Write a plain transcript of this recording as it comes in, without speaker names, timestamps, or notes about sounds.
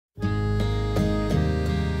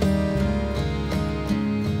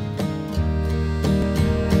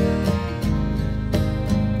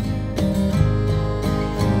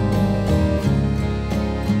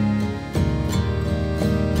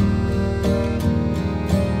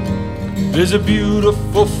There's a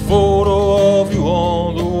beautiful photo of you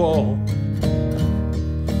on the wall.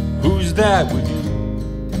 Who's that with you?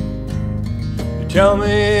 You tell me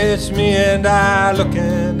it's me, and I look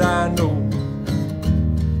and I know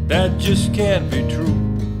that just can't be true.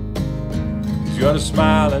 He's got a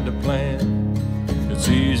smile and a plan, it's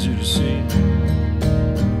easy to see.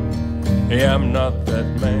 Hey, I'm not that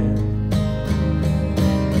man.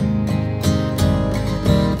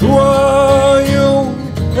 Who are you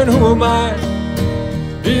and who am I?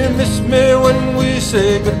 Do you miss me when we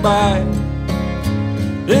say goodbye?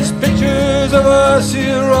 There's pictures of us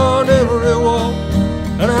here on every wall,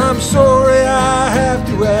 and I'm sorry I have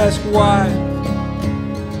to ask why.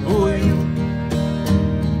 Who are you?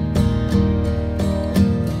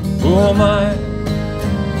 Who am I?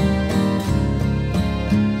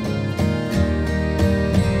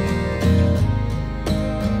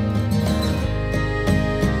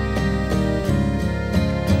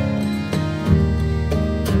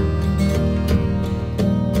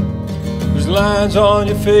 Lines on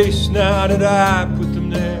your face now that I put them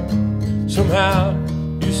there. Somehow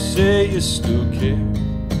you say you still care.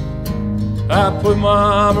 I put my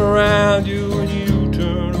arm around you and you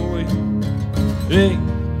turn away. Hey,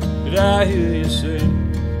 did I hear you say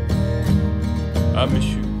I miss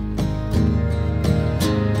you?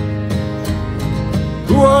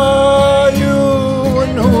 Who are you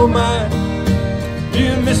and who am I? Do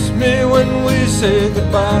you miss me when we say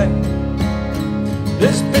goodbye?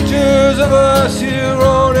 There's pictures of us here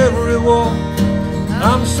on every wall.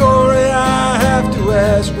 I'm sorry I have to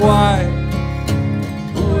ask why.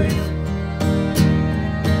 Who are you?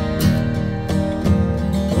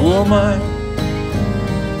 Who am I?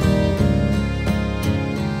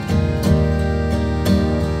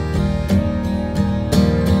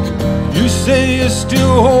 You say you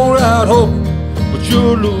still hold out hope, but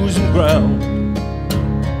you're losing ground.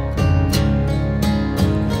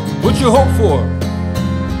 What you hope for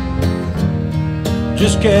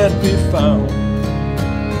just can't be found.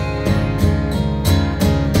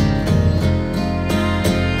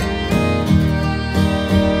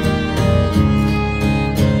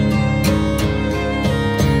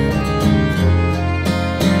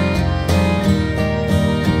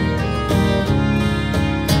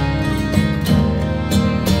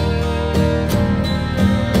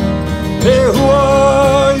 Hey, who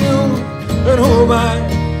are you and who am I?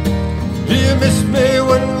 Do you miss me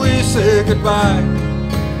when we say goodbye?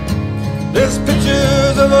 There's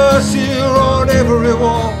pictures of us here on every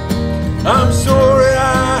wall. I'm sorry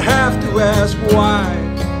I have to ask why.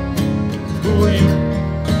 Who are you?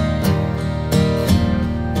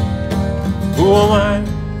 Who am I?